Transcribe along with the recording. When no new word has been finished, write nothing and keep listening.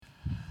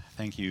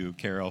Thank you,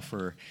 Carol,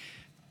 for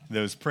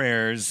those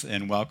prayers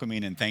and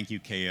welcoming, and thank you,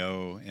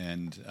 KO,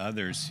 and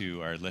others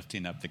who are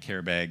lifting up the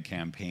Care Bag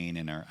campaign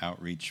in our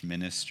outreach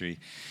ministry.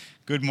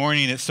 Good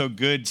morning. It's so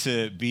good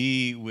to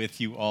be with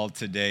you all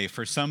today.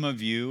 For some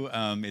of you,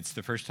 it's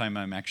the first time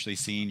I'm actually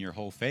seeing your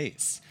whole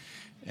face.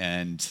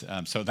 And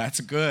so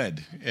that's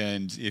good.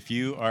 And if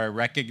you are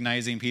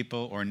recognizing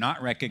people or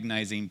not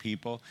recognizing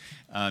people,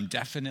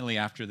 definitely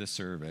after the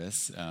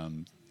service,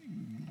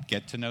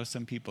 get to know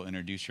some people,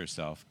 introduce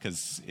yourself,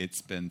 because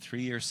it's been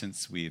 3 years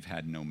since we've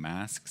had no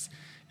masks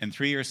and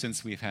 3 years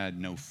since we've had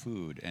no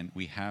food, and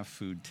we have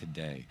food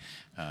today.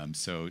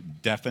 So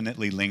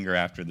definitely linger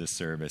after the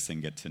service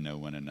and get to know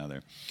one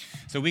another.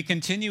 So we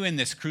continue in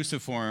this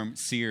cruciform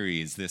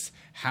series, this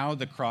How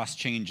the Cross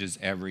Changes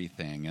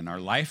Everything, and our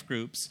life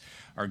groups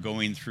are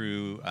going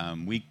through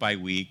week by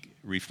week,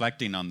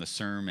 reflecting on the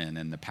sermon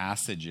and the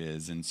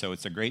passages, and so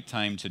it's a great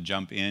time to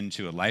jump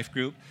into a life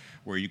group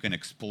where you can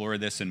explore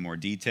this in more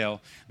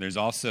detail. There's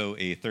also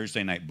a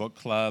Thursday night book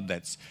club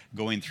that's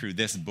going through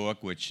this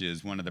book, which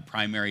is one of the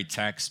primary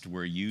texts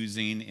we're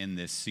using in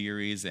this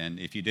series. And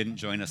if you didn't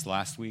join us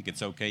last week,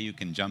 it's okay. You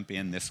can jump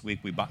in this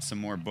week. We bought some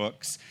more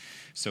books.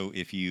 So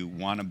if you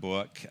want a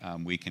book,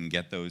 we can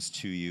get those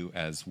to you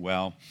as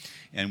well.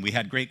 And we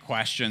had great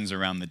questions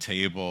around the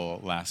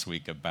table last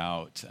week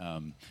about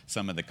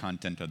some of the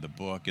content of the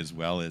book as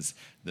well as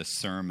the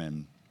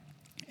sermon.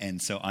 And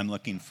so I'm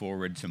looking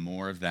forward to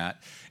more of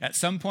that. At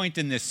some point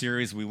in this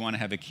series, we want to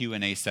have a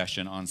Q&A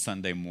session on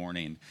Sunday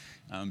morning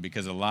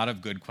because a lot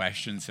of good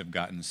questions have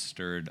gotten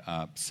stirred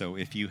up. So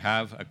if you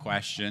have a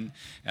question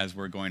as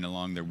we're going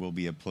along, there will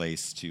be a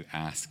place to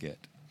ask it.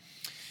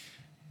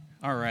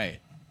 All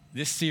right.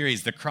 This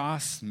series, The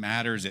Cross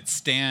Matters, it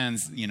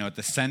stands, at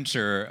the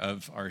center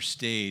of our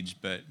stage,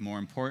 but more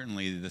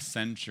importantly, the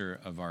center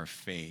of our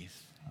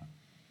faith.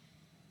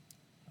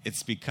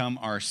 It's become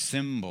our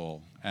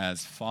symbol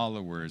as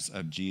followers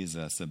of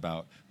Jesus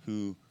about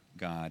who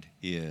God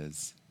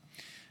is.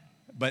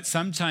 But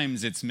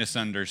sometimes it's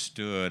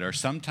misunderstood, or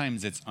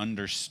sometimes it's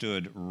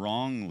understood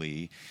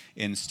wrongly.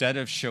 Instead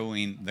of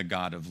showing the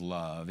God of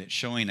love, it's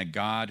showing a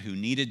God who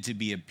needed to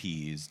be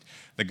appeased,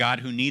 the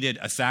God who needed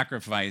a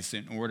sacrifice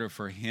in order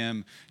for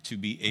him to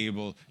be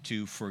able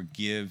to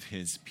forgive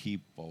his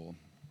people.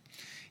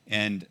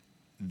 And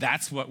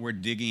that's what we're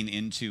digging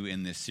into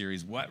in this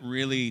series. What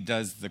really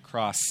does the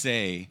cross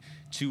say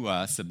to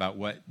us about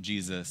what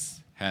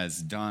Jesus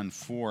has done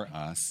for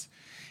us?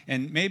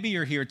 And maybe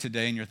you're here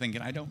today and you're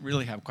thinking, I don't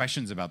really have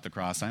questions about the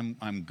cross.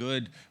 I'm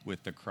good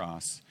with the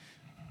cross.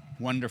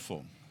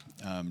 Wonderful.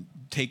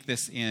 Take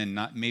this in,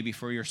 not maybe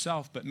for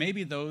yourself, but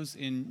maybe those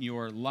in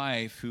your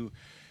life who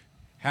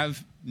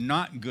have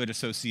not good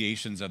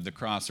associations of the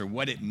cross or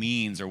what it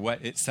means or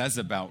what it says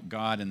about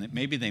God, and that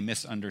maybe they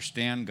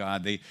misunderstand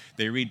God.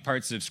 They read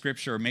parts of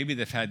Scripture, or maybe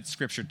they've had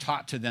Scripture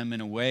taught to them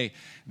in a way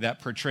that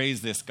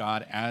portrays this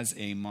God as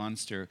a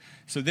monster.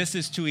 So this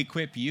is to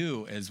equip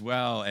you as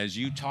well as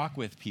you talk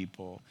with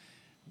people.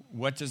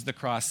 What does the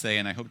cross say?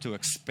 And I hope to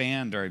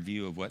expand our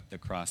view of what the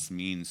cross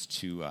means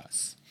to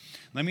us.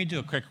 Let me do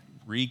a quick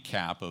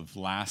recap of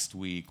last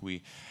week.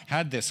 We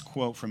had this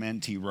quote from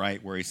N.T.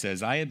 Wright where he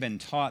says, I have been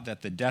taught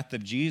that the death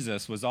of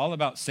Jesus was all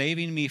about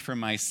saving me from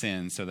my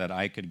sins so that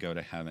I could go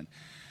to heaven.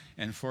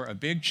 And for a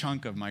big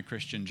chunk of my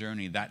Christian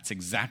journey, that's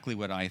exactly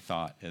what I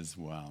thought as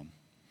well.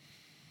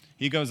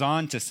 He goes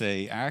on to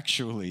say,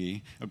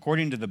 actually,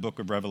 according to the book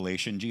of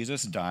Revelation,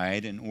 Jesus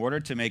died in order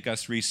to make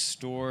us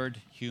restored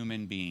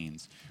human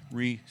beings.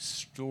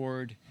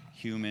 Restored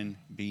human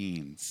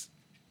beings.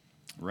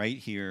 Right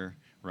here,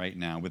 right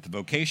now, with a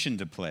vocation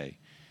to play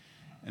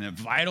and a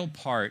vital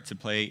part to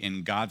play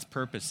in God's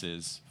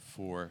purposes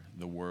for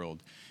the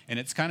world. And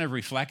it's kind of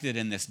reflected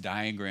in this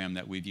diagram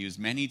that we've used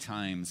many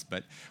times,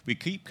 but we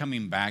keep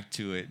coming back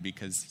to it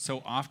because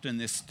so often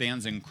this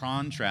stands in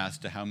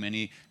contrast to how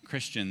many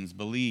Christians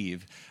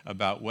believe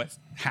about what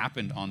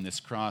happened on this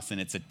cross, and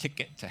it's a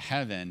ticket to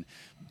heaven,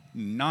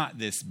 not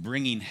this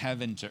bringing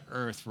heaven to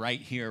earth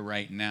right here,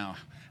 right now.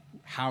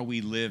 How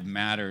we live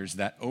matters.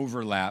 That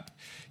overlap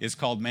is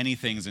called many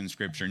things in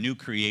Scripture. New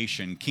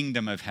creation,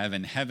 kingdom of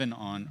heaven, heaven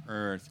on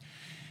earth.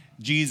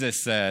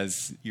 Jesus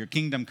says, your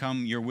kingdom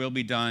come, your will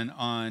be done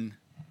on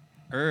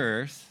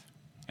earth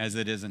as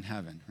it is in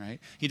heaven, right?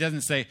 He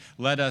doesn't say,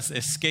 let us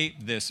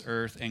escape this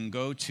earth and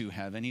go to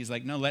heaven. He's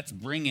like, no, let's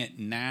bring it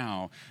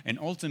now. And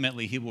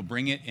ultimately, he will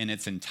bring it in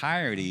its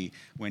entirety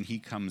when he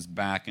comes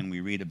back, and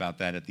we read about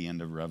that at the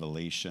end of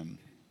Revelation.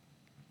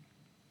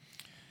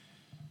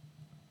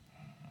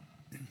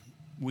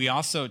 We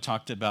also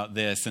talked about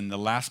this in the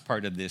last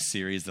part of this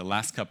series, the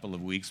last couple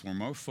of weeks. We're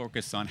more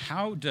focused on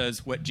how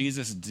does what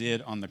Jesus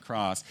did on the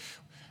cross.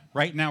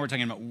 Right now we're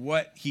talking about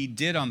what he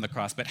did on the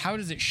cross, but how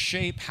does it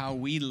shape how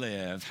we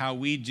live, how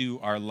we do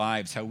our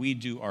lives, how we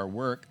do our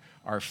work,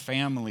 our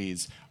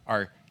families,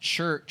 our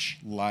church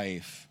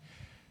life?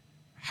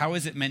 How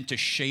is it meant to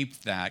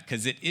shape that?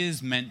 Because it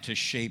is meant to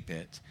shape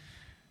it.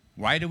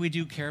 Why do we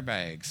do care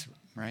bags,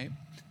 right?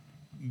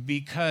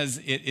 because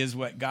it is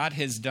what God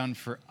has done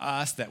for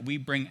us that we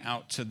bring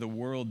out to the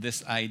world,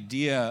 this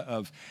idea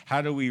of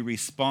how do we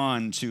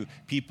respond to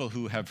people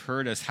who have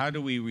hurt us? How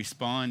do we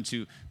respond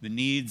to the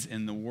needs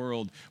in the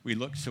world? We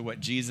look to what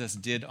Jesus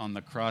did on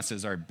the cross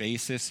as our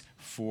basis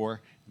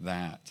for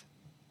that.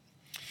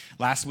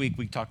 Last week,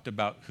 we talked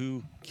about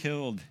who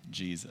killed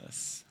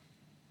Jesus,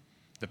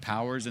 the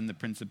powers and the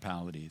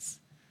principalities,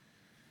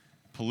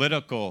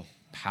 political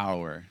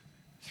power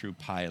through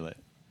Pilate,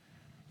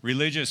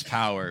 religious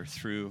power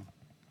through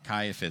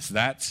Caiaphas.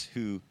 That's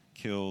who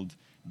killed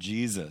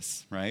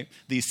Jesus, right?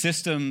 These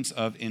systems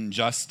of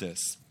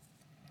injustice.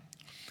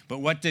 But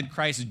what did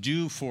Christ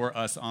do for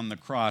us on the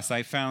cross?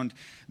 I found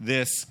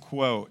this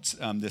quote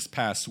this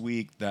past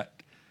week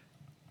that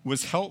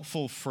was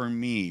helpful for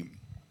me.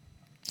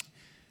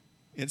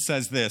 It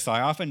says this: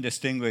 I often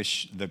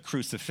distinguish the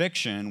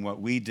crucifixion, what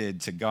we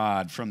did to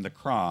God, from the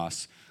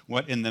cross,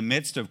 what in the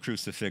midst of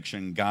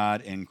crucifixion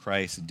God in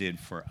Christ did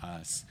for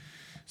us.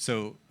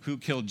 So who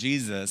killed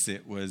Jesus?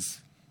 It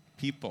was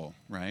people,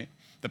 right?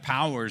 The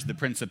powers, the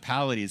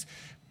principalities.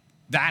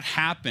 That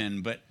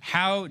happened, but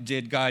how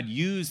did God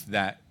use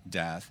that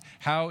death?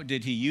 How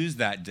did he use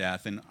that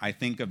death? And I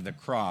think of the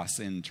cross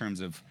in terms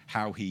of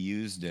how he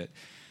used it.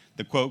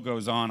 The quote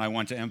goes on, I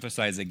want to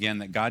emphasize again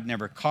that God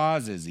never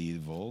causes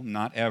evil,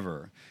 not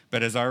ever.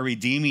 But as our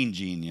redeeming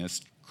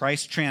genius,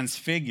 Christ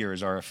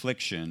transfigures our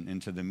affliction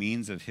into the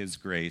means of his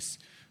grace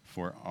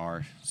for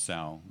our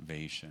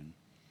salvation.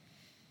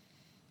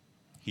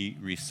 He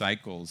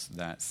recycles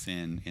that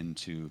sin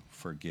into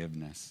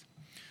forgiveness.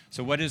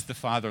 So what is the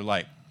Father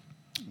like?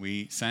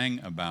 We sang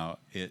about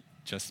it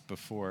just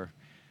before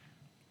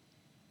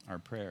our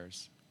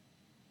prayers.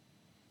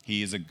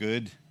 He is a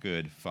good,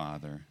 good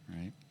Father,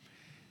 right?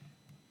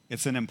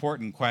 It's an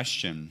important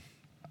question.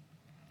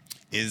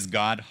 Is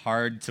God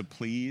hard to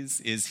please?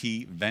 Is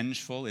he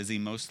vengeful? Is he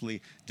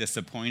mostly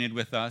disappointed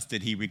with us?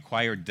 Did he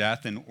require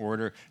death in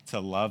order to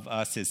love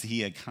us? Is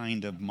he a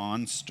kind of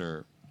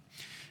monster?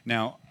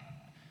 Now,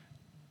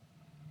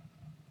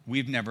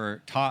 we've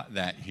never taught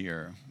that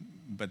here,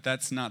 but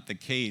that's not the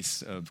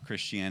case of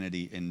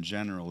Christianity in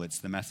general. It's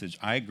the message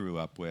I grew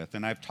up with.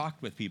 And I've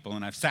talked with people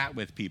and I've sat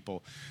with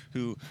people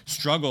who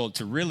struggle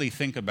to really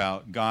think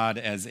about God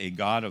as a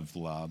God of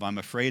love. I'm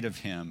afraid of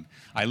him.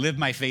 I live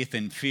my faith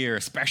in fear,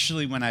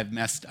 especially when I've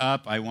messed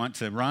up. I want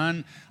to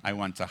run. I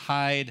want to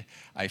hide.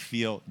 I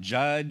feel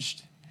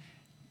judged.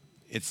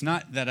 It's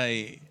not that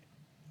I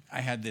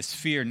had this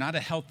fear, not a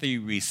healthy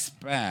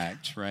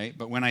respect, right?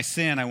 But when I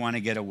sin, I want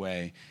to get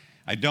away.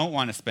 I don't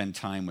want to spend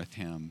time with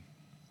him.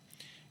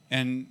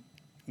 And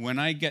when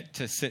I get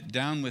to sit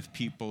down with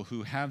people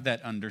who have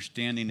that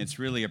understanding, it's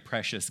really a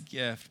precious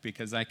gift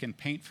because I can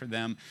paint for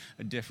them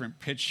a different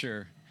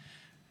picture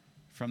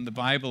from the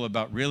Bible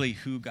about really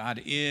who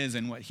God is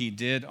and what he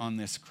did on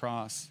this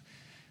cross.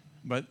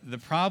 But the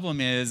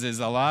problem is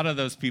a lot of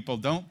those people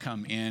don't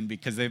come in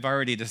because they've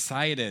already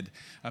decided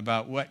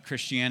about what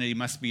Christianity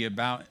must be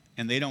about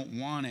and they don't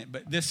want it.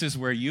 But this is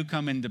where you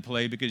come into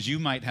play because you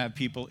might have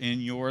people in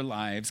your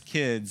lives,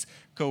 kids,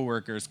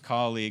 coworkers,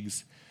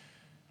 colleagues,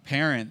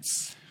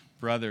 parents,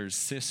 brothers,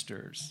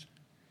 sisters,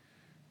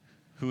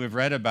 who have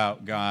read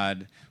about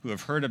God, who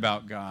have heard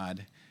about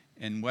God,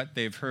 and what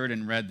they've heard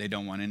and read, they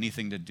don't want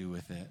anything to do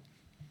with it.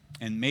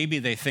 And maybe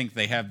they think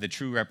they have the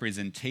true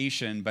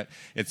representation, but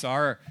it's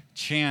our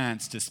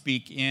chance to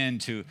speak in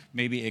to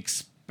maybe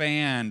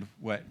expand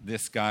what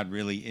this God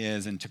really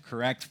is and to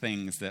correct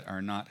things that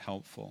are not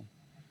helpful.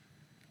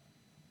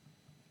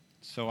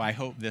 So I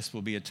hope this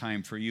will be a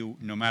time for you,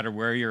 no matter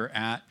where you're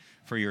at,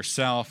 for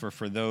yourself or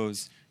for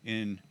those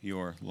in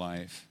your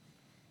life.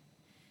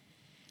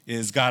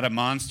 Is God a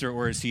monster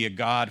or is he a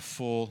God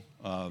full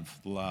of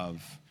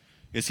love?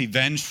 Is he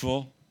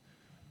vengeful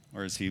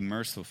or is he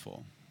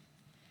merciful?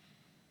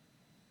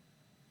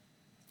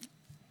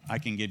 I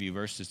can give you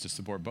verses to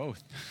support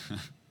both.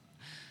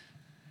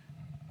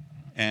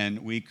 And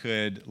we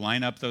could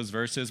line up those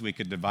verses, we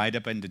could divide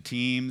up into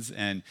teams,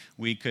 and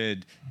we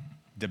could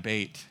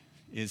debate,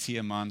 is he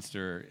a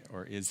monster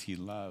or is he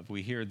love?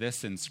 We hear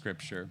this in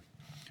Scripture.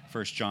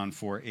 1 John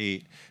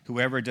 4:8,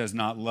 whoever does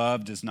not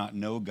love does not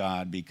know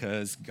God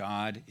because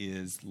God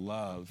is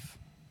love.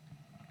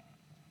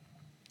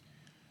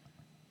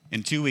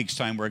 In 2 weeks'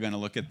 time, we're going to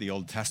look at the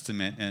Old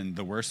Testament and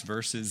the worst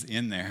verses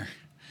in there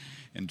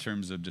in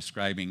terms of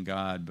describing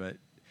God, but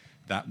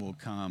that will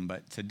come.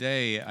 But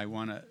today, I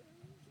want to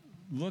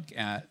look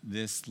at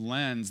this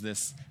lens,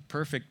 this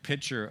perfect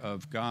picture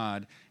of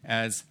God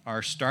as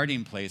our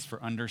starting place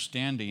for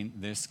understanding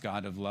this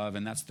God of love,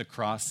 and that's the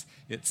cross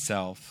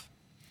itself.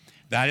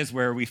 That is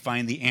where we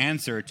find the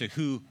answer to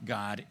who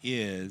God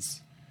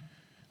is.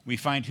 We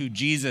find who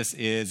Jesus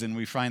is, and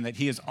we find that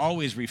he is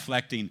always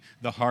reflecting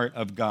the heart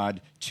of God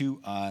to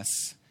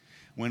us.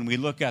 When we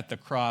look at the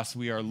cross,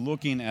 we are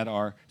looking at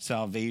our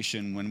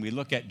salvation. When we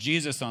look at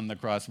Jesus on the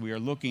cross, we are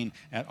looking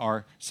at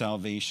our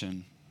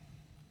salvation.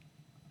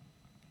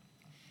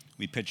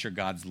 We picture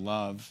God's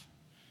love,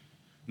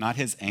 not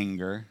his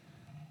anger,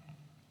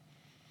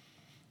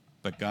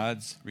 but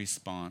God's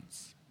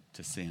response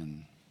to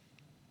sin.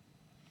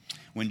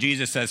 When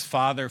Jesus says,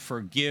 Father,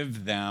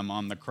 forgive them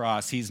on the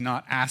cross, he's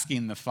not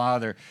asking the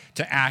Father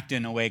to act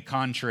in a way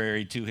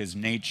contrary to his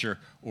nature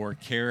or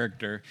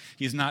character.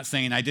 He's not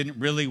saying, I didn't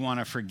really want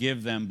to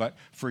forgive them, but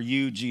for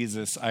you,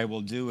 Jesus, I will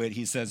do it.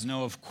 He says,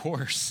 no, of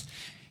course.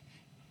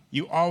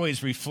 You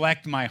always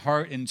reflect my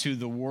heart into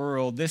the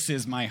world. This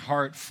is my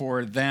heart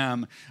for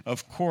them.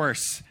 Of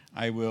course,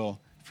 I will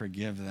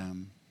forgive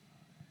them.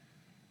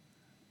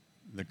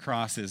 The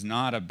cross is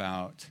not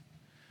about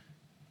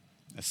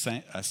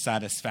a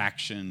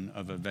satisfaction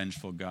of a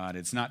vengeful God.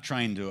 It's not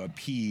trying to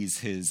appease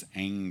his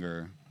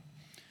anger,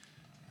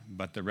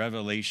 but the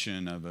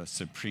revelation of a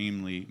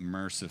supremely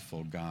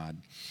merciful God.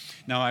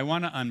 Now, I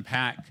want to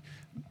unpack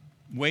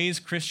ways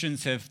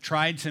Christians have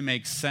tried to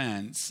make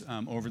sense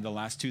over the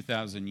last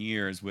 2,000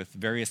 years with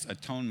various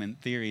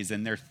atonement theories,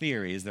 and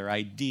their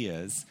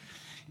ideas.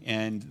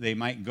 And they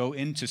might go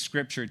into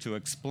Scripture to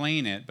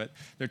explain it, but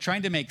they're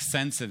trying to make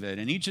sense of it.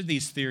 And each of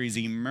these theories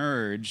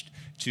emerged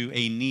to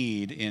a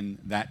need in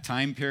that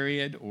time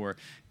period or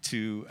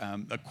to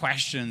the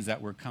questions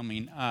that were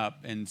coming up.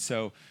 And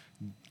so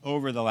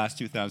over the last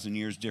 2,000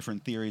 years,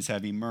 different theories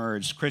have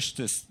emerged.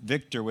 Christus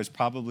Victor was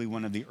probably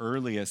one of the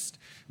earliest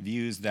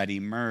views that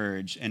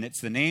emerged, and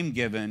it's the name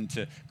given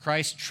to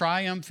Christ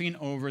triumphing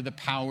over the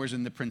powers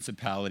and the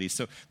principalities.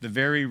 So the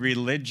very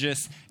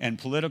religious and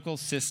political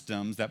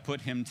systems that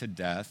put him to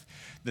death,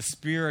 the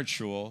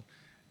spiritual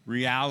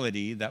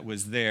reality that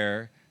was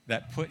there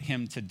that put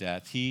him to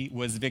death. He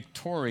was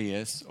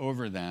victorious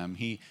over them.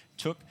 He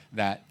took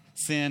that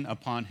sin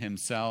upon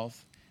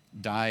himself,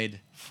 died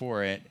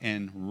for it,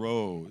 and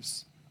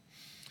rose.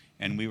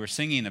 And we were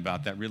singing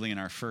about that really in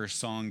our first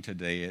song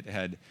today. It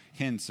had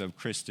hints of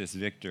Christus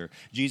Victor.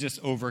 Jesus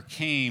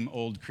overcame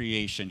old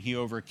creation. He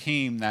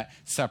overcame that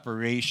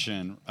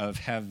separation of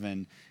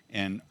heaven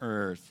and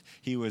earth.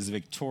 He was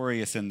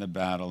victorious in the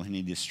battle, and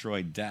he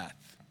destroyed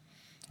death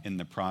in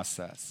the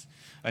process.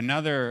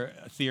 Another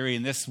theory,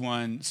 and this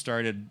one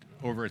started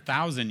over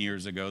 1,000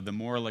 years ago, the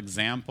moral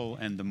example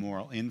and the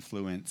moral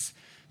influence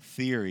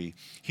theory.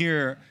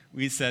 Here,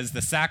 he says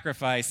the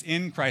sacrifice,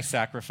 in Christ's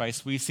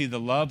sacrifice, we see the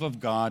love of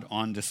God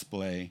on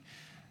display.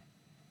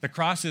 The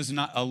cross is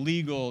not a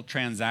legal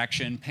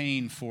transaction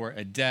paying for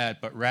a debt,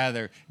 but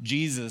rather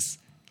Jesus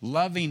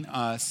loving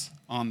us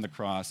on the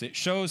cross. It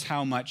shows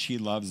how much he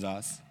loves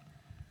us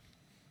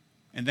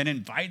and then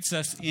invites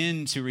us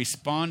into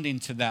responding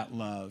to that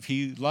love.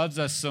 He loves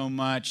us so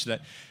much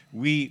that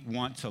we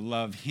want to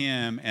love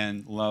him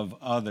and love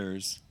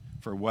others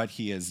for what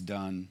he has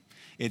done.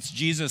 It's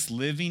Jesus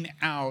living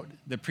out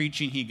the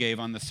preaching he gave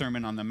on the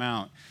Sermon on the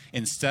Mount.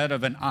 Instead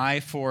of an eye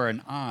for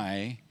an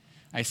eye,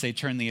 I say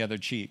turn the other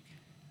cheek.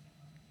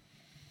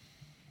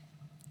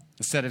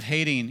 Instead of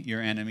hating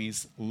your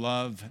enemies,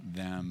 love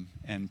them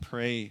and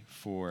pray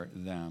for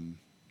them.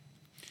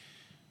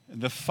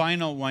 The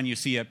final one you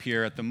see up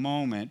here at the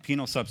moment,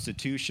 penal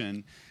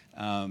substitution,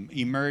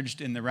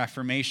 emerged in the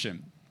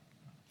Reformation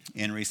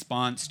in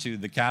response to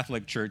the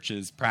Catholic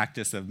Church's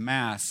practice of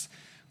Mass,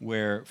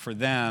 where for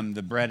them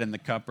the bread and the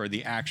cup are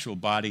the actual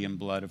body and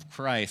blood of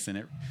Christ. And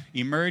it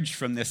emerged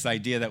from this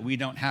idea that we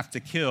don't have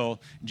to kill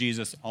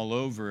Jesus all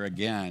over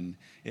again.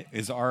 It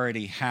has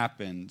already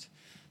happened.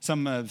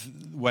 Some of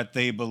what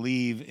they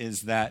believe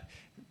is that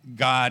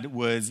God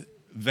was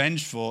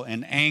vengeful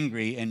and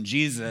angry, and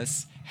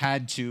Jesus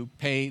had to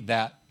pay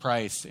that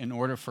price in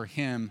order for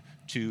him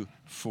to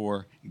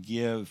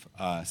forgive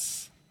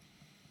us.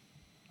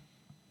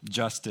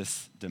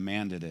 Justice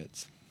demanded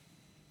it.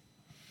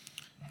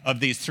 Of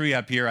these three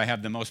up here, I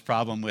have the most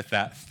problem with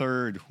that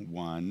third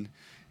one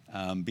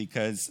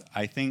because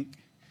I think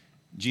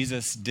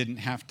Jesus didn't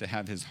have to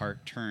have his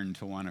heart turned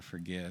to want to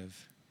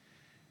forgive.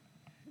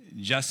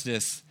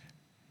 Justice,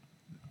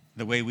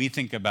 the way we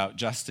think about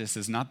justice,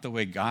 is not the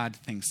way God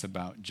thinks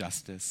about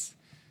justice.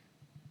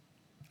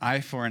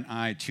 Eye for an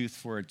eye, tooth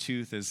for a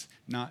tooth is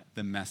not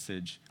the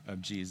message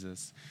of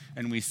Jesus.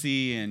 And we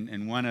see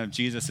in one of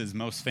Jesus'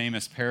 most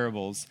famous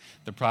parables,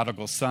 the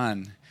prodigal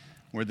son,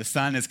 where the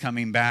son is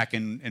coming back,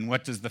 and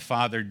what does the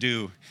father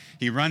do?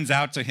 He runs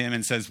out to him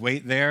and says,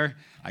 wait there,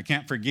 I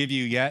can't forgive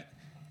you yet.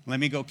 Let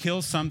me go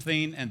kill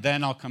something, and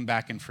then I'll come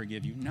back and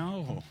forgive you.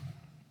 No.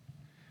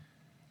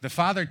 The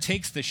father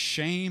takes the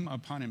shame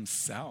upon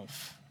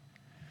himself,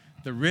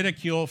 the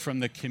ridicule from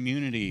the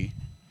community,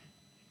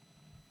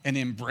 and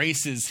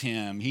embraces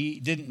him. He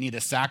didn't need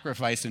a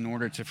sacrifice in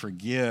order to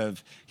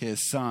forgive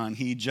his son.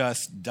 He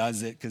just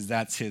does it because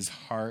that's his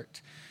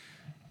heart.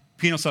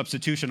 Penal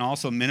substitution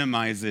also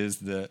minimizes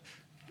the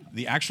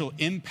actual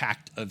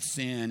impact of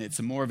sin. It's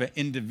more of an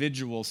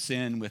individual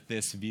sin with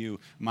this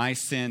view. My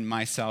sin,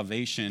 my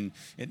salvation.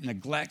 It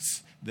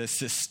neglects the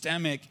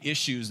systemic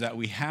issues that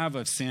we have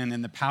of sin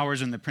and the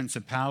powers and the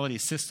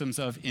principalities, systems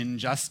of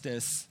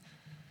injustice,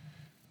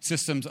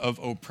 systems of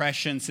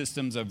oppression,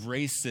 systems of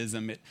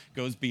racism. It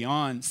goes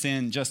beyond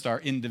sin, just our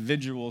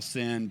individual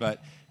sin,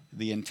 but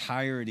the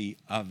entirety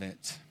of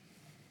it.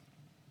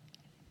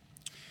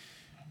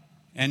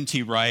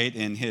 N.T. Wright,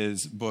 in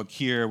his book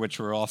here, which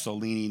we're also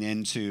leaning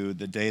into,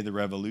 The Day the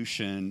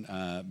Revolution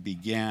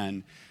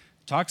Began,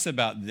 talks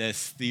about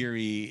this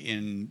theory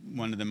in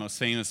one of the most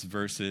famous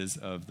verses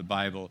of the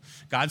Bible.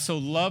 God so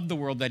loved the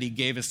world that he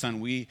gave his son.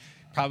 We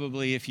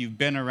probably, if you've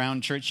been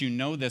around church, you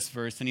know this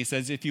verse. And he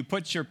says, if you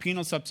put your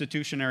penal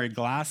substitutionary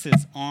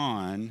glasses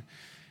on,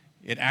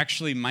 it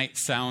actually might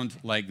sound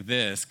like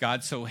this: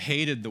 God so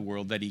hated the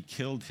world that he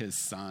killed his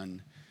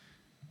son.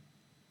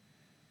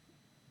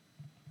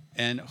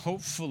 And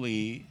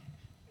hopefully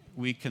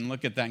we can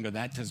look at that and go,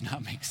 that does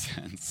not make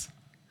sense.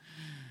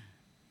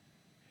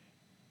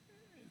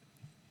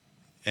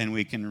 And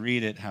we can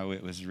read it how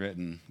it was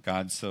written.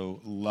 God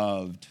so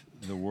loved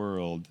the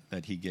world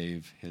that he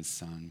gave his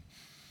son.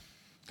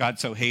 God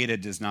so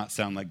hated does not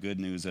sound like good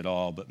news at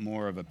all, but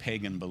more of a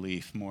pagan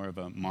belief, more of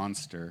a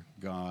monster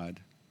God.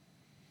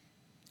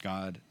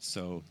 God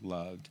so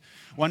loved.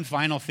 One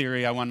final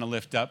theory I want to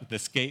lift up, the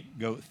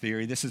scapegoat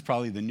theory. This is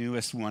probably the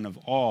newest one of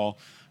all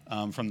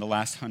from the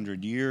last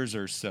 100 years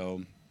or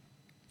so.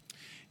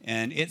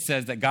 And it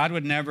says that God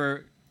would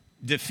never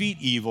defeat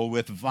evil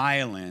with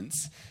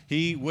violence.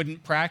 He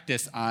wouldn't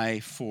practice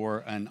eye for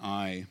an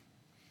eye.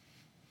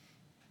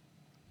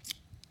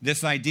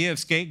 This idea of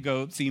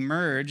scapegoats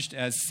emerged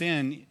as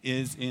sin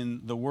is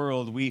in the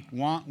world. We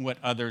want what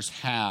others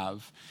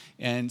have.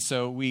 And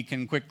so we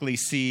can quickly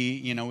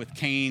see, with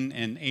Cain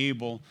and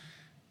Abel,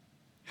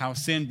 how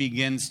sin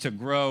begins to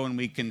grow. And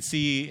we can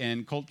see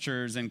in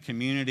cultures and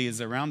communities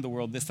around the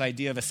world this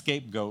idea of a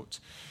scapegoat.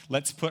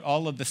 Let's put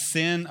all of the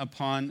sin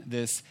upon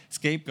this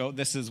scapegoat.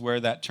 This is where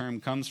that term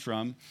comes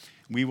from.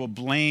 We will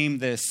blame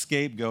this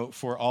scapegoat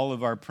for all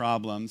of our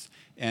problems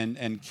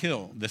and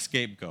kill the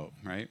scapegoat,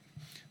 right?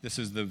 This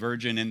is the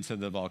virgin into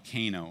the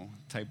volcano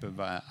type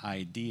of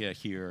idea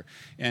here.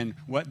 And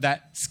what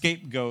that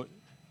scapegoat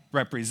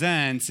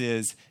represents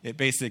is it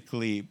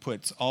basically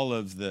puts all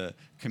of the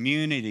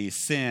community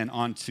sin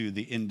onto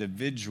the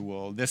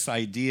individual. This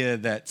idea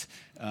that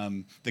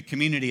the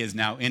community is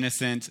now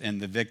innocent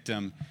and the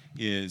victim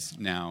is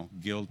now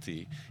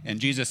guilty. And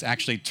Jesus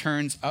actually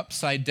turns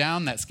upside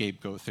down that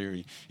scapegoat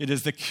theory. It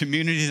is the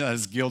community that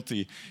is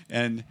guilty,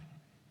 and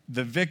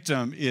the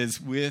victim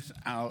is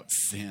without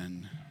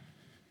sin.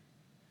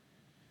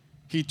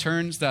 He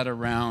turns that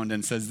around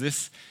and says,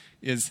 this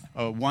is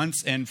a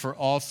once and for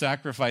all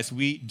sacrifice.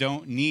 We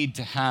don't need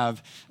to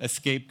have a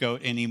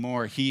scapegoat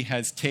anymore. He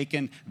has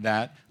taken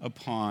that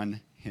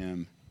upon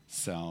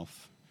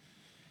himself.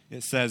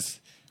 It says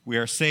we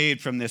are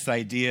saved from this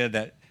idea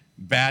that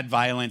bad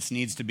violence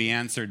needs to be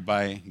answered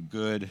by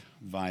good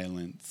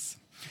violence.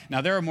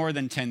 Now, there are more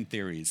than 10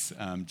 theories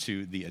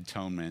to the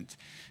atonement.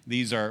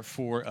 These are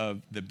 4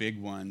 of the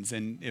big ones.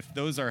 And if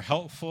those are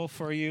helpful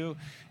for you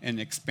in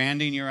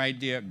expanding your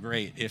idea,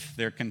 great. If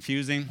they're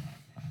confusing,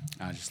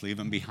 just leave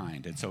them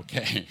behind. It's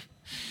okay.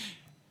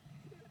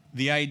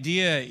 The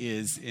idea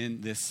is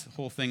in this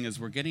whole thing is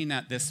we're getting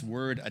at this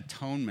word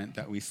atonement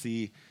that we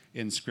see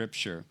in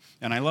Scripture.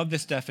 And I love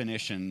this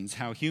definition,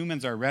 how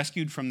humans are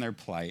rescued from their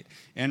plight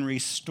and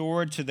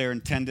restored to their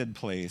intended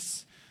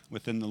place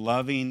within the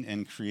loving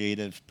and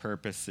creative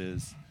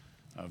purposes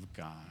of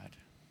God.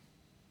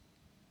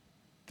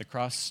 The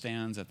cross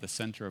stands at the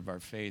center of our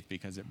faith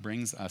because it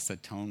brings us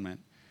atonement.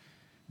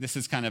 This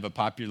is kind of a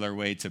popular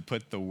way to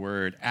put the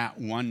word at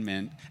one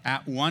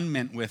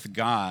ment with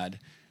God,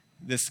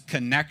 this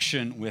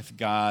connection with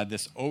God,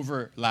 this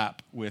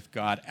overlap with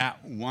God.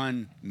 At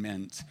one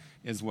ment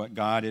is what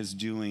God is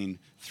doing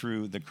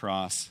through the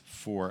cross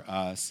for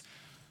us.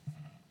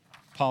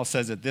 Paul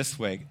says it this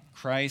way: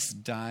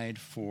 Christ died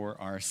for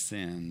our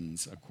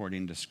sins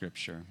according to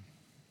Scripture.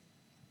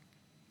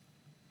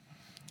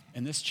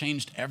 And this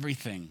changed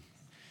everything.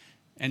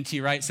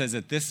 N.T. Wright says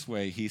it this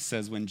way. He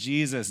says, when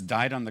Jesus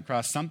died on the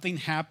cross, something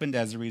happened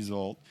as a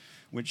result,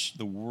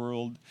 the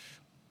world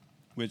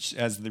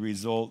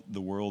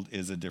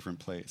is a different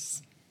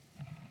place.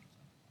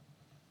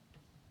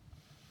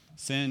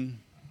 Sin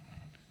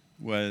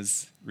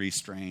was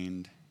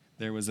restrained.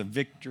 There was a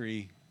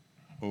victory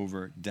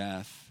over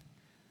death.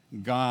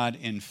 God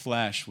in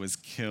flesh was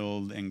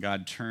killed, and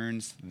God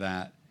turns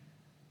that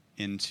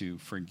into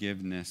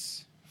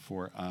forgiveness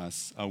for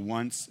us, a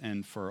once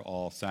and for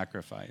all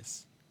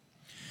sacrifice.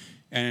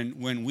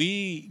 And when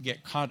we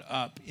get caught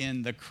up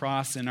in the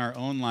cross in our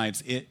own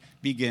lives, it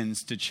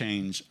begins to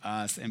change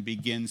us and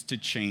begins to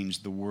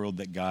change the world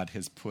that God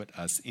has put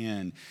us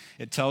in.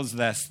 It tells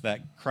us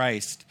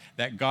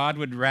that God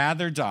would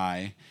rather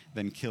die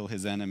than kill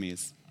his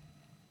enemies.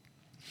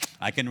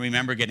 I can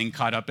remember getting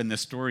caught up in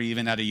this story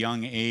even at a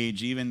young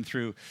age, even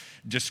through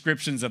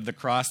descriptions of the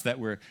cross that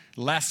were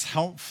less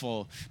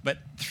helpful. But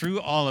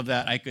through all of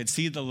that, I could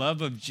see the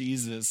love of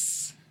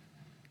Jesus.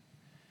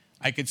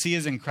 I could see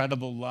his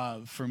incredible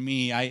love for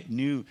me. I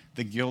knew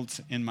the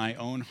guilt in my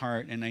own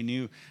heart, and I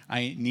knew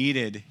I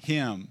needed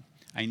him.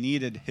 I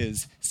needed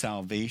his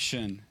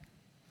salvation.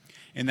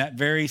 And that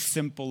very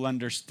simple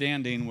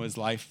understanding was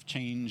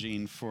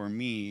life-changing for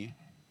me.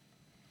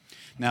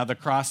 Now, the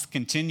cross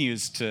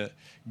continues to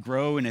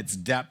grow in its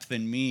depth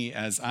in me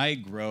as I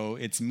grow.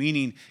 Its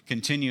meaning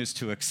continues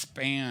to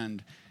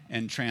expand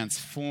and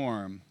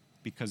transform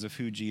because of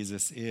who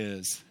Jesus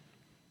is.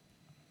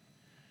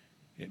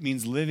 It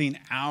means living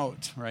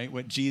out, right,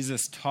 what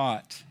Jesus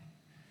taught.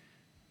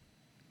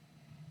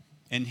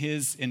 And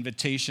his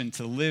invitation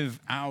to live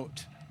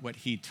out what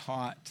he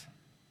taught.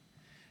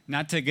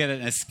 Not to get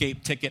an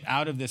escape ticket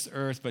out of this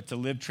earth, but to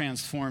live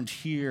transformed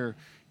here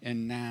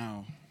and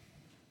now.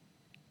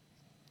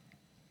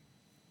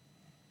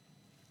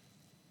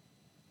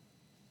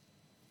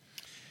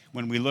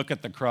 When we look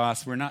at the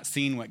cross, we're not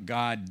seeing what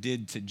God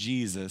did to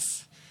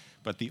Jesus,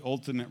 but the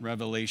ultimate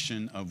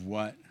revelation of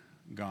what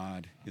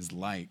God is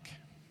like.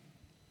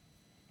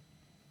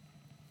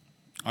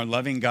 Our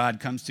loving God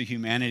comes to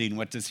humanity, and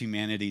what does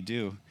humanity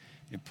do?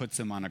 It puts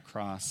him on a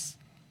cross.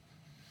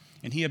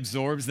 And he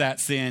absorbs that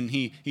sin.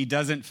 He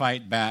doesn't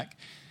fight back.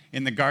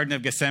 In the Garden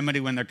of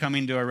Gethsemane, when they're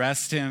coming to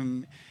arrest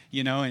him,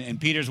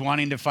 and Peter's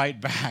wanting to fight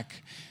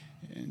back.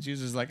 And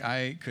Jesus is like,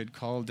 I could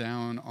call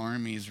down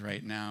armies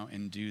right now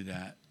and do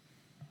that.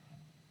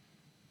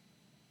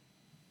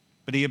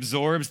 But he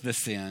absorbs the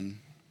sin.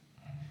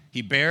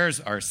 He bears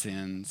our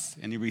sins,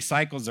 and he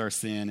recycles our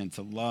sin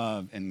into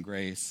love and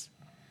grace.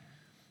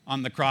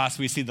 On the cross,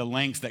 we see the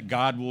lengths that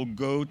God will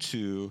go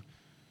to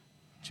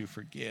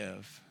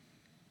forgive.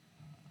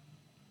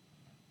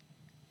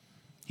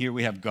 Here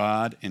we have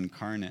God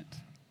incarnate.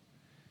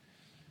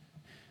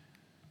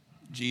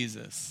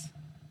 Jesus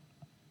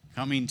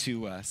coming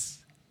to us.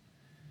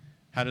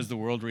 How does the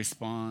world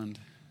respond?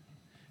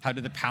 How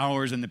do the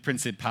powers and the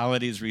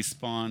principalities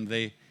respond?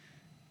 They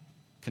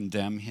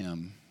condemn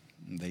him,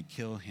 and they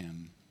kill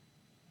him.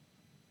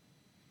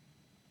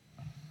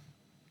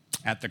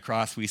 At the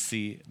cross, we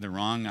see the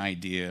wrong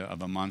idea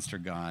of a monster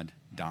God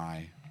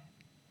die.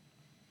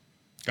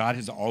 God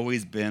has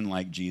always been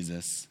like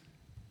Jesus.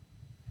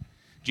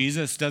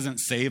 Jesus doesn't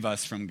save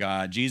us from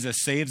God.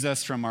 Jesus saves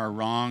us from our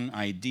wrong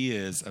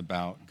ideas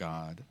about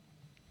God.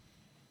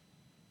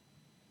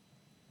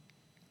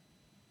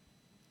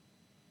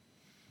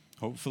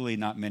 Hopefully,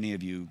 not many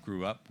of you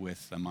grew up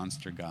with a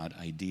monster God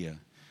idea.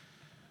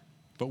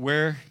 But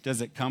where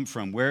does it come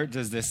from? Where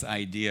does this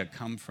idea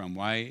come from?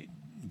 Why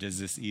does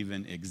this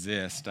even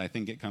exist? I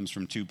think it comes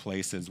from two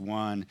places.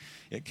 One,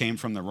 it came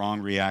from the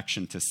wrong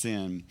reaction to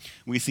sin.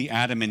 We see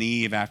Adam and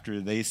Eve, after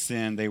they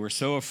sinned, they were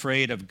so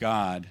afraid of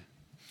God.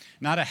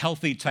 Not a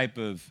healthy type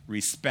of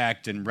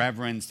respect and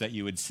reverence that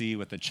you would see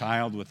with a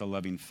child with a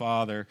loving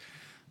father,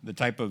 the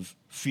type of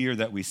fear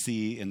that we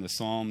see in the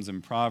Psalms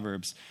and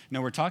Proverbs.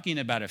 No, we're talking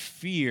about a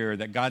fear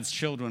that God's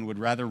children would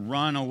rather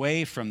run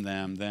away from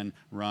them than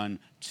run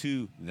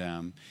to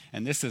them.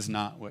 And this is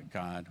not what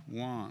God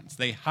wants.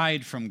 They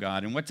hide from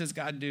God. And what does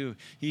God do?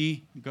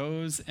 He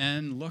goes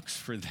and looks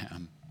for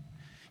them.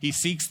 He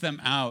seeks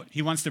them out.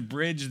 He wants to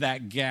bridge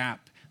that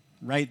gap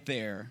right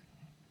there.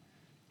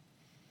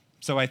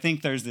 So I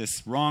think there's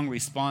this wrong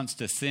response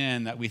to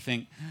sin that we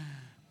think,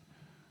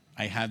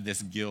 I have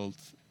this guilt.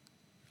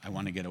 I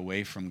want to get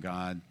away from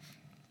God.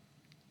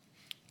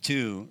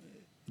 Two,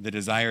 the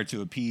desire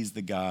to appease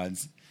the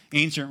gods.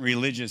 Ancient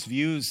religious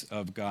views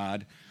of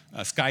God.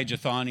 Skye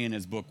Jethani, in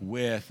his book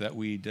With, that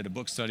we did a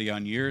book study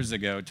on years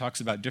ago, talks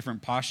about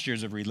different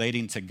postures of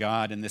relating to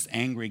God and this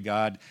angry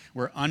God.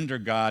 We're under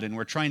God and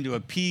we're trying to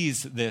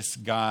appease this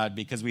God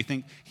because we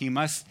think he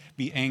must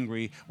be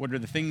angry. What are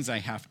the things I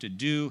have to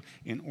do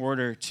in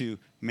order to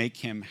make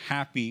him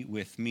happy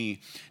with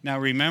me? Now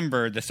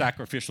remember, the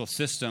sacrificial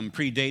system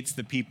predates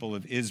the people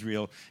of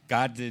Israel.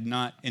 God did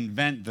not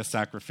invent the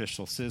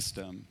sacrificial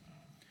system.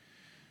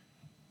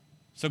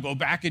 So go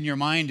back in your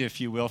mind, if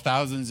you will,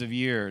 thousands of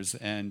years,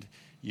 and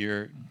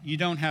you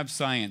don't have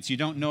science. You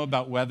don't know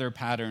about weather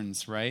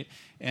patterns, right?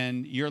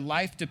 And your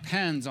life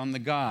depends on the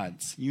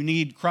gods. You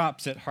need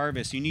crops at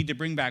harvest. You need to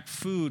bring back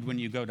food when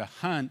you go to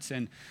hunt.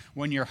 And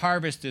when your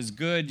harvest is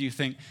good, you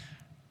think,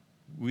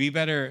 we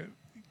better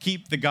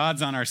keep the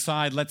gods on our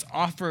side. Let's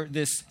offer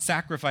this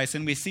sacrifice.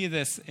 And we see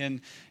this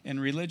in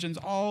religions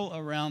all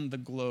around the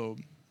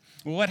globe.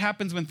 Well, what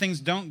happens when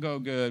things don't go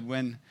good?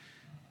 When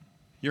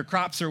your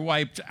crops are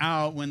wiped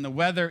out, when the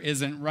weather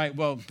isn't right?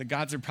 Well, the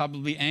gods are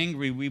probably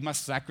angry. We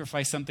must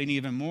sacrifice something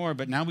even more,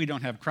 but now we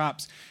don't have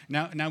crops.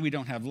 Now we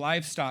don't have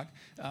livestock.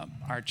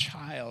 Our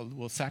child,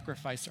 we'll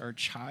sacrifice our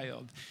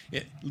child.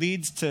 It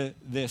leads to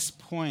this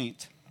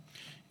point.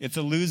 It's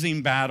a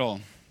losing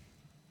battle.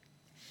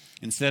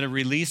 Instead of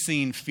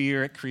releasing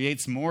fear, it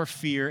creates more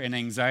fear and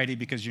anxiety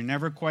because you're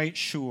never quite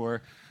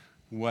sure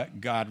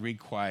what God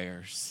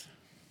requires.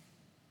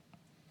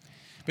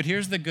 But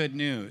here's the good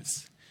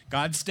news.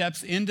 God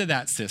steps into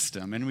that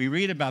system, and we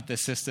read about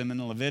this system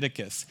in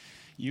Leviticus.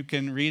 You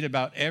can read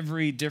about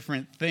every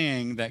different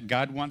thing that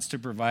God wants to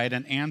provide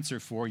an answer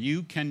for.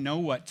 You can know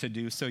what to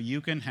do so you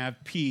can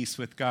have peace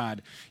with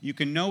God. You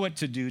can know what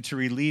to do to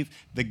relieve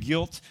the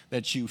guilt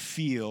that you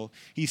feel.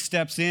 He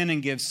steps in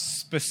and gives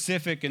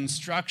specific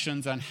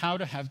instructions on how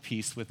to have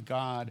peace with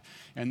God.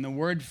 And the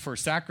word for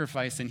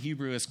sacrifice in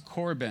Hebrew is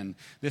korban,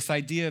 this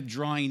idea of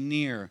drawing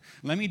near.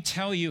 Let me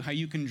tell you how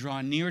you can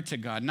draw near to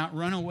God, not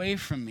run away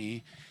from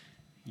me.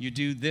 You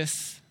do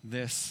this,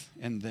 this,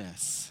 and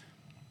this.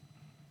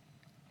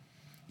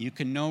 You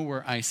can know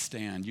where I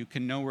stand. You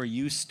can know where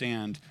you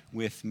stand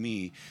with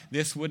me.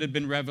 This would have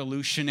been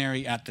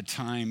revolutionary at the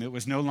time. It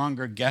was no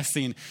longer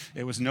guessing.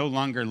 It was no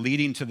longer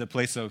leading to the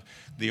place of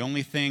the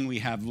only thing we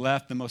have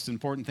left, the most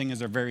important thing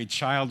is our very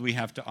child we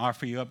have to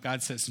offer you up.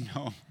 God says,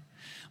 no,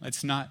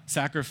 let's not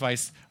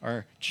sacrifice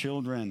our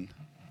children.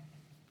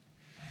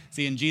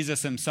 See, and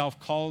Jesus himself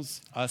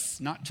calls us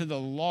not to the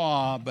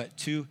law, but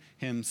to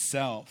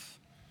himself.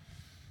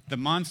 The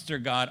monster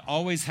God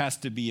always has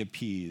to be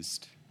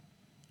appeased.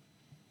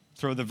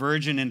 Throw the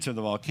virgin into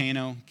the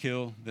volcano,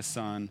 kill the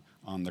son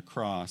on the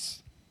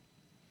cross.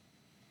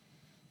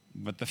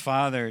 But the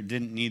Father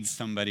didn't need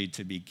somebody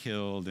to be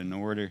killed in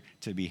order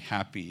to be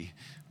happy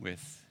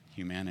with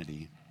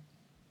humanity.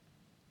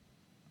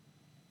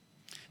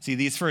 See,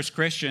 these first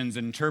Christians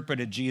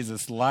interpreted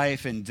Jesus'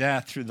 life and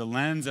death through the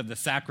lens of the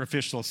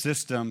sacrificial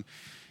system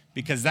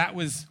because that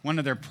was one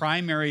of their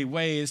primary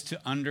ways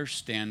to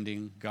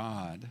understanding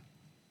God.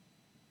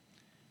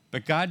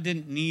 But God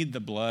didn't need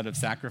the blood of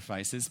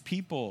sacrifices.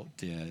 People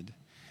did.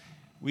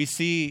 We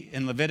see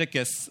in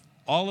Leviticus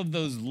all of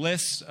those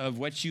lists of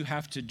what you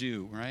have to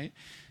do, right?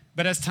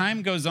 But as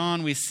time goes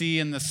on, we see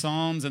in the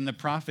Psalms and the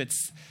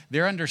prophets,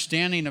 their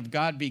understanding of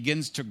God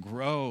begins to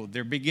grow.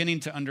 They're beginning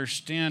to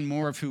understand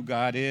more of who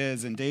God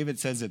is. And David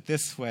says it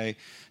this way,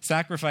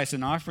 sacrifice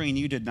and offering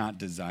you did not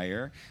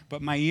desire,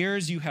 but my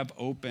ears you have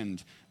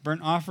opened.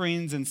 Burnt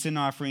offerings and sin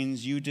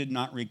offerings you did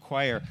not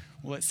require.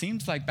 Well, it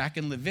seems like back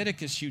in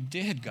Leviticus you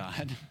did,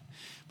 God.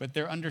 But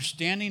their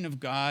understanding of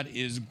God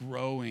is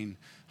growing.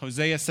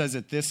 Hosea says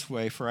it this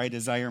way, for I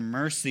desire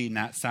mercy,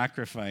 not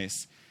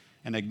sacrifice,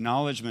 an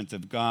acknowledgement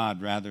of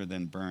God rather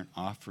than burnt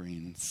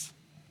offerings.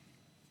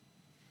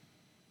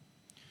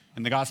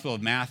 In the Gospel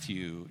of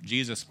Matthew,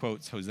 Jesus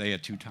quotes Hosea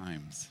 2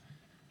 times.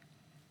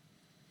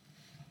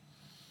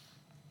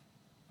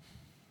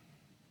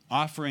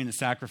 Offering a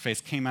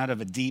sacrifice came out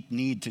of a deep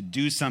need to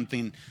do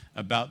something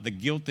about the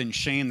guilt and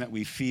shame that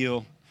we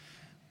feel,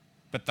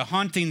 but the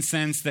haunting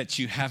sense that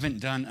you haven't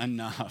done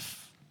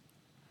enough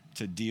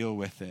to deal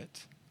with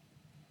it.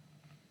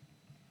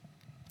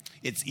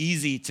 It's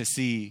easy to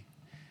see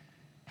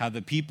how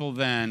the people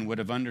then would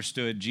have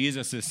understood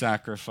Jesus'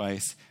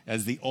 sacrifice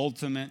as the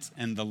ultimate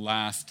and the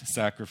last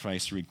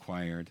sacrifice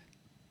required.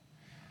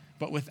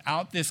 But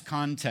without this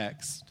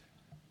context,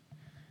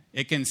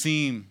 it can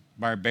seem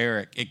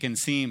barbaric, it can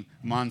seem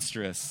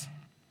monstrous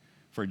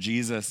for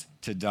Jesus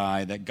to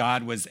die, that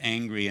God was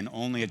angry and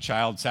only a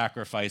child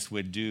sacrifice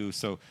would do,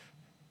 so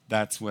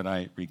that's what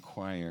I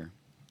require.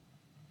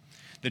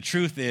 The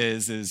truth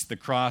is the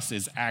cross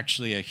is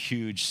actually a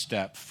huge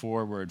step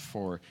forward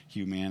for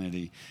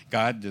humanity.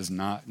 God does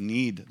not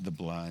need the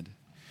blood.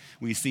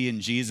 We see in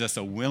Jesus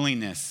a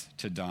willingness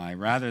to die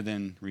rather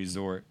than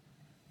resort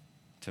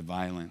to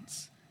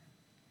violence.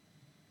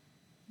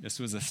 This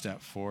was a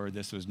step forward.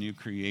 This was new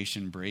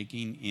creation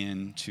breaking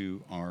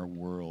into our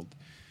world.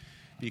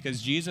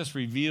 Because Jesus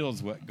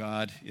reveals what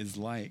God is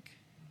like.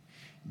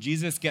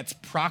 Jesus gets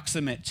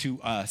proximate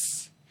to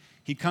us.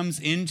 He comes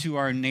into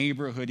our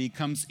neighborhood. He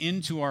comes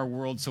into our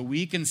world so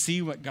we can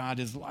see what God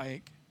is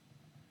like.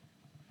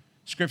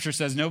 Scripture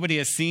says nobody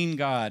has seen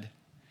God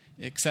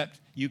except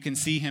you can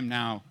see him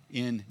now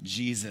in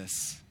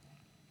Jesus.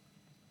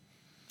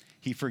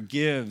 He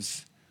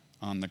forgives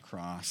on the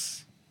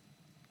cross.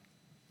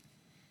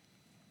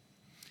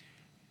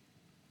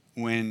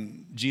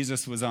 When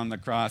Jesus was on the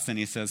cross and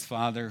he says,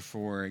 Father,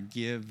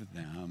 forgive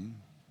them,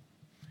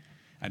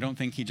 I don't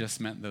think he just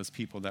meant those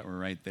people that were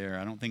right there.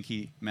 I don't think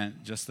he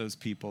meant just those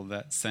people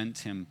that sent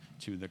him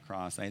to the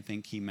cross. I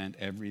think he meant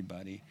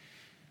everybody,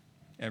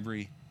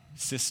 every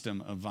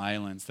system of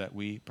violence that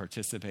we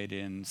participate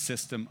in,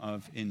 system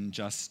of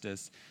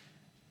injustice.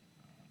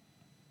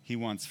 He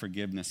wants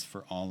forgiveness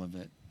for all of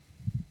it.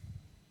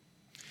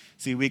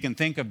 See, we can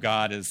think of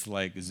God as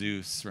like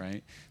Zeus,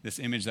 right? This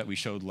image that we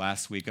showed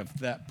last week of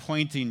that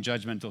pointing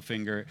judgmental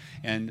finger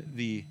and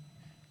the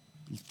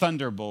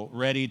thunderbolt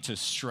ready to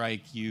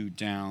strike you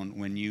down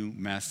when you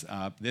mess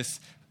up. This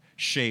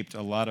shaped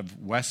a lot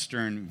of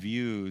Western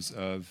views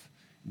of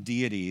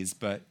deities,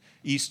 but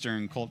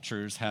Eastern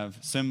cultures have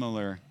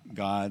similar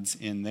gods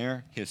in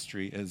their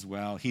history as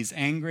well. He's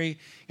angry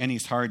and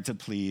he's hard to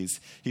please.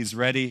 He's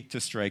ready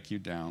to strike you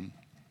down.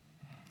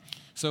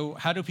 So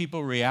how do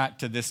people react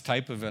to this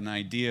type of an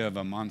idea of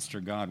a monster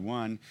god?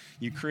 One,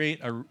 you create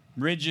a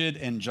rigid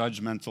and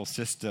judgmental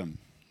system.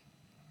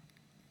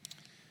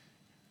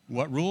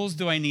 What rules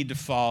do I need to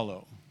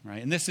follow,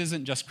 right? And this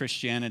isn't just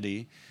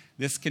Christianity.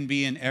 This can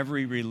be in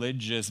every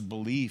religious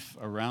belief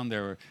around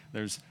there.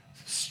 There's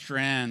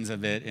strands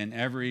of it in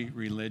every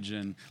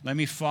religion. Let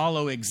me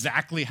follow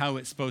exactly how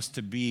it's supposed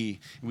to be.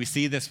 We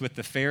see this with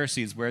the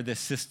Pharisees, where this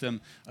system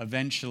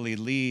eventually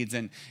leads.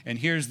 And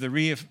here's the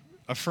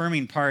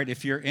reaffirming part,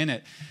 if you're in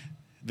it.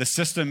 The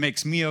system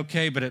makes me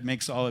okay, but it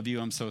makes all of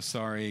you, I'm so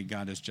sorry,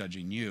 God is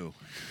judging you.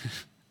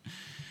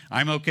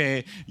 I'm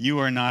okay, you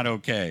are not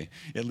okay.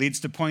 It leads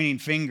to pointing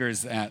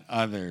fingers at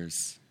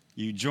others.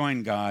 You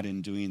join God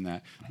in doing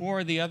that.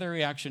 Or the other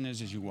reaction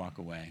is you walk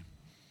away.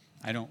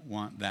 I don't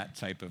want that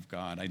type of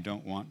God. I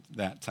don't want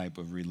that type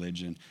of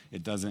religion.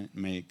 It doesn't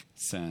make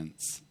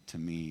sense to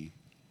me.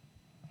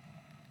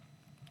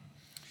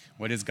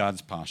 What is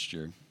God's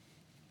posture?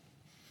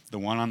 The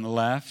one on the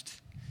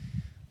left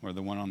or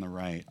the one on the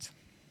right?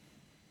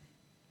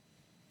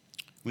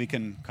 We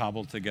can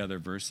cobble together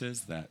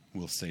verses that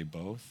will say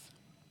both.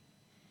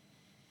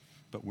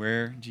 But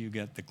where do you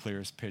get the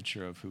clearest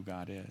picture of who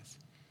God is?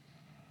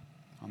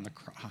 On the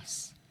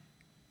cross.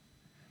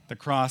 The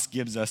cross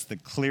gives us the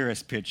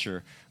clearest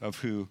picture of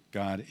who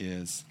God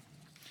is.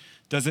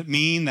 Does it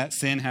mean that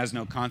sin has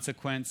no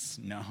consequence?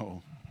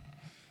 No.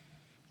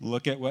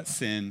 Look at what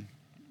sin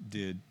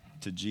did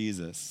to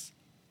Jesus.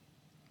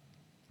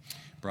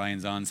 Brian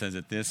Zahn says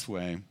it this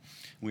way: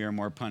 we are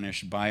more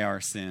punished by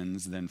our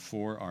sins than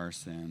for our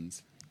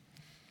sins.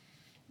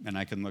 And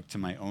I can look to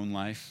my own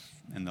life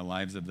and the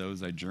lives of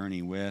those I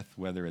journey with,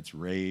 whether it's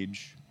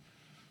rage,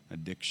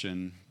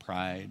 addiction,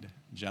 pride,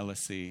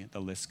 jealousy, the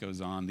list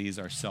goes on. These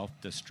are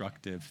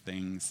self-destructive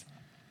things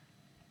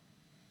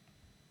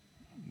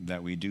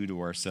that we do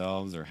to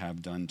ourselves or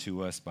have done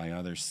to us by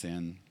others'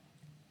 sin.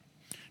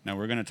 Now,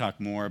 we're going to talk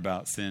more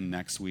about sin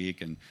next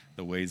week and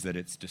the ways that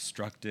it's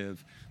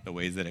destructive, the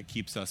ways that it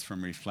keeps us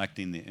from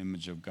reflecting the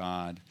image of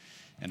God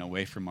and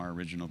away from our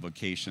original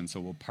vocation. So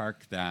we'll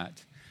park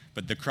that.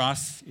 But the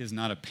cross is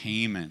not a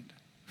payment,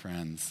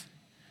 friends.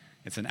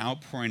 It's an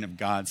outpouring of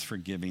God's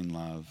forgiving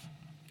love.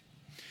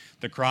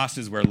 The cross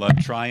is where love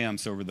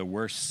triumphs over the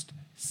worst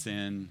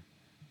sin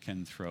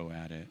can throw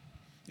at it.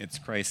 It's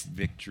Christ's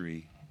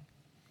victory.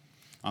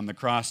 On the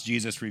cross,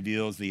 Jesus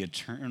reveals the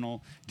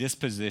eternal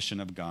disposition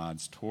of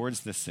God's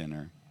towards the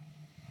sinner,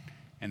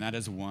 and that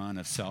is one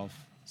of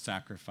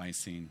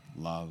self-sacrificing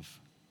love.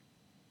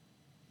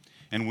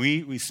 And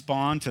we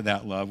respond to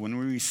that love when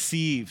we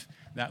receive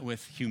that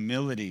with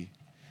humility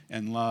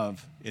and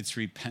love. It's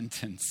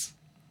repentance.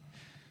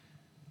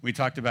 We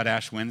talked about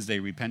Ash Wednesday,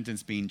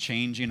 repentance being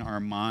changing our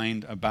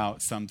mind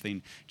about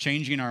something,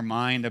 changing our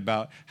mind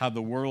about how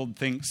the world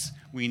thinks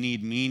we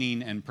need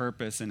meaning and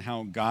purpose and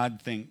how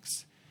God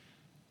thinks.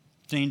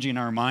 Changing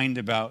our mind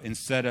about,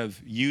 instead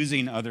of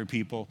using other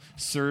people,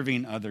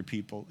 serving other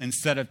people.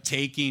 Instead of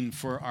taking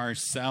for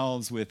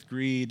ourselves with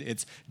greed,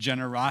 it's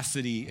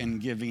generosity and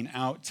giving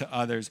out to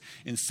others.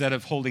 Instead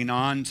of holding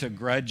on to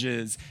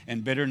grudges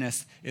and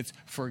bitterness, it's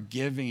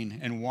forgiving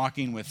and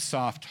walking with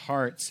soft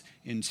hearts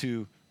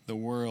into the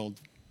world.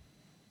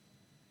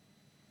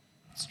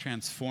 It's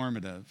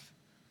transformative.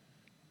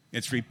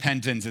 It's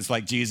repentance. It's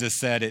like Jesus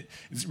said, it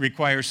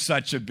requires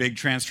such a big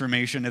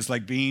transformation. It's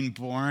like being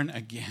born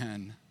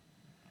again.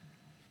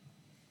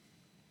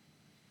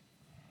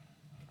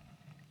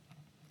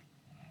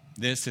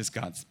 This is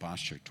God's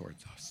posture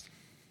towards us.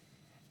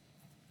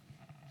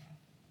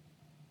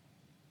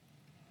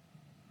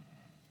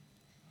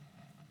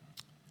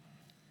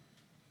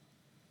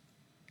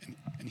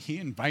 And he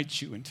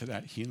invites you into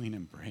that healing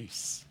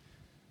embrace.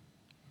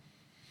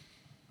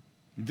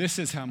 This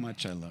is how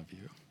much I love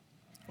you.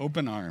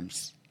 Open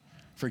arms,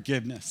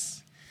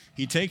 forgiveness.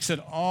 He takes it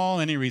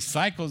all and he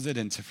recycles it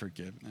into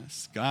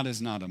forgiveness. God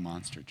is not a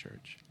monster,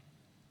 church.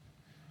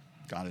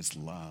 God is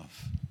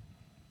love.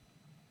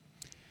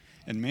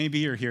 And maybe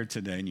you're here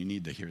today and you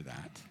need to hear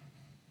that.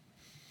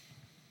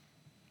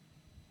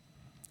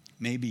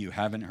 Maybe you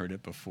haven't heard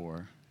it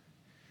before.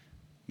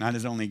 Not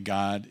as only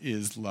God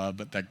is love,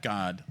 but that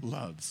God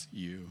loves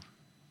you.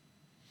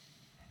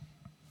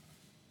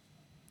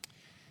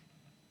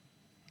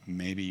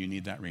 Maybe you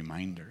need that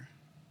reminder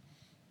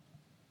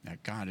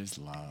that God is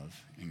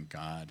love and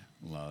God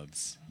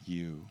loves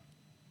you.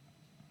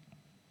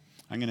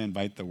 I'm going to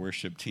invite the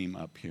worship team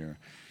up here.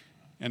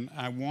 And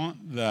I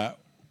want the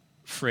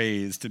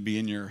phrase to be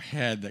in your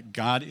head that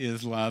God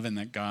is love and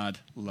that God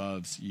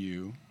loves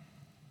you.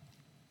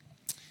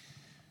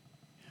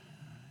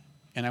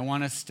 And I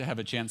want us to have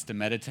a chance to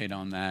meditate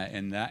on that,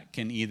 and that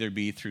can either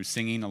be through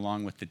singing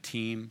along with the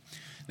team.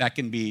 That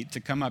can be to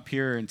come up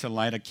here and to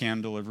light a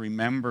candle of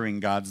remembering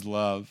God's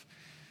love,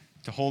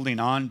 to holding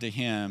on to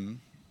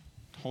him,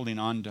 holding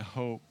on to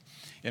hope.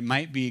 It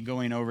might be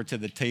going over to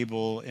the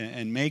table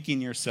and making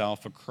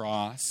yourself a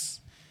cross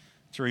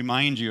to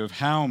remind you of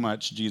how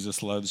much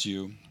Jesus loves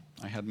you.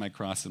 I had my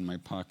cross in my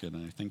pocket,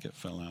 and I think it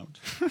fell out.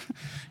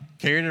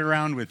 Carried it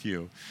around with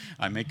you.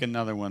 I make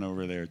another one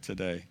over there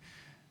today.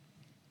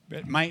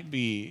 It might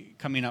be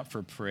coming up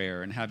for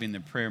prayer and having the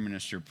prayer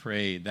minister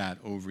pray that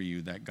over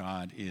you, that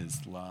God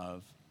is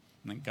love,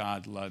 and that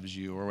God loves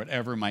you, or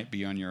whatever might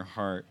be on your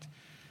heart.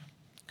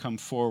 Come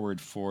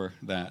forward for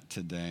that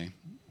today.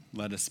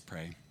 Let us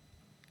pray.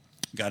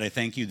 God, I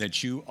thank you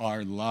that you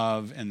are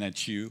love and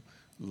that you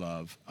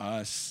love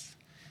us.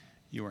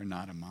 You are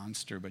not a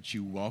monster, but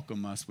you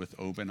welcome us with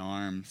open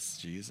arms,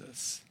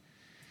 Jesus.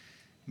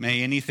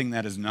 May anything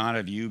that is not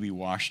of you be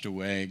washed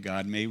away,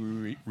 God. May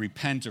we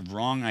repent of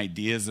wrong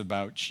ideas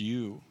about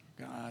you,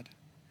 God.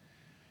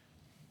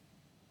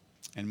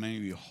 And may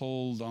we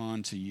hold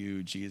on to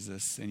you,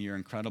 Jesus, and your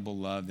incredible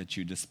love that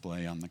you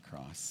display on the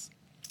cross.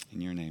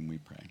 In your name we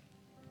pray.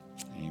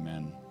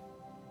 Amen.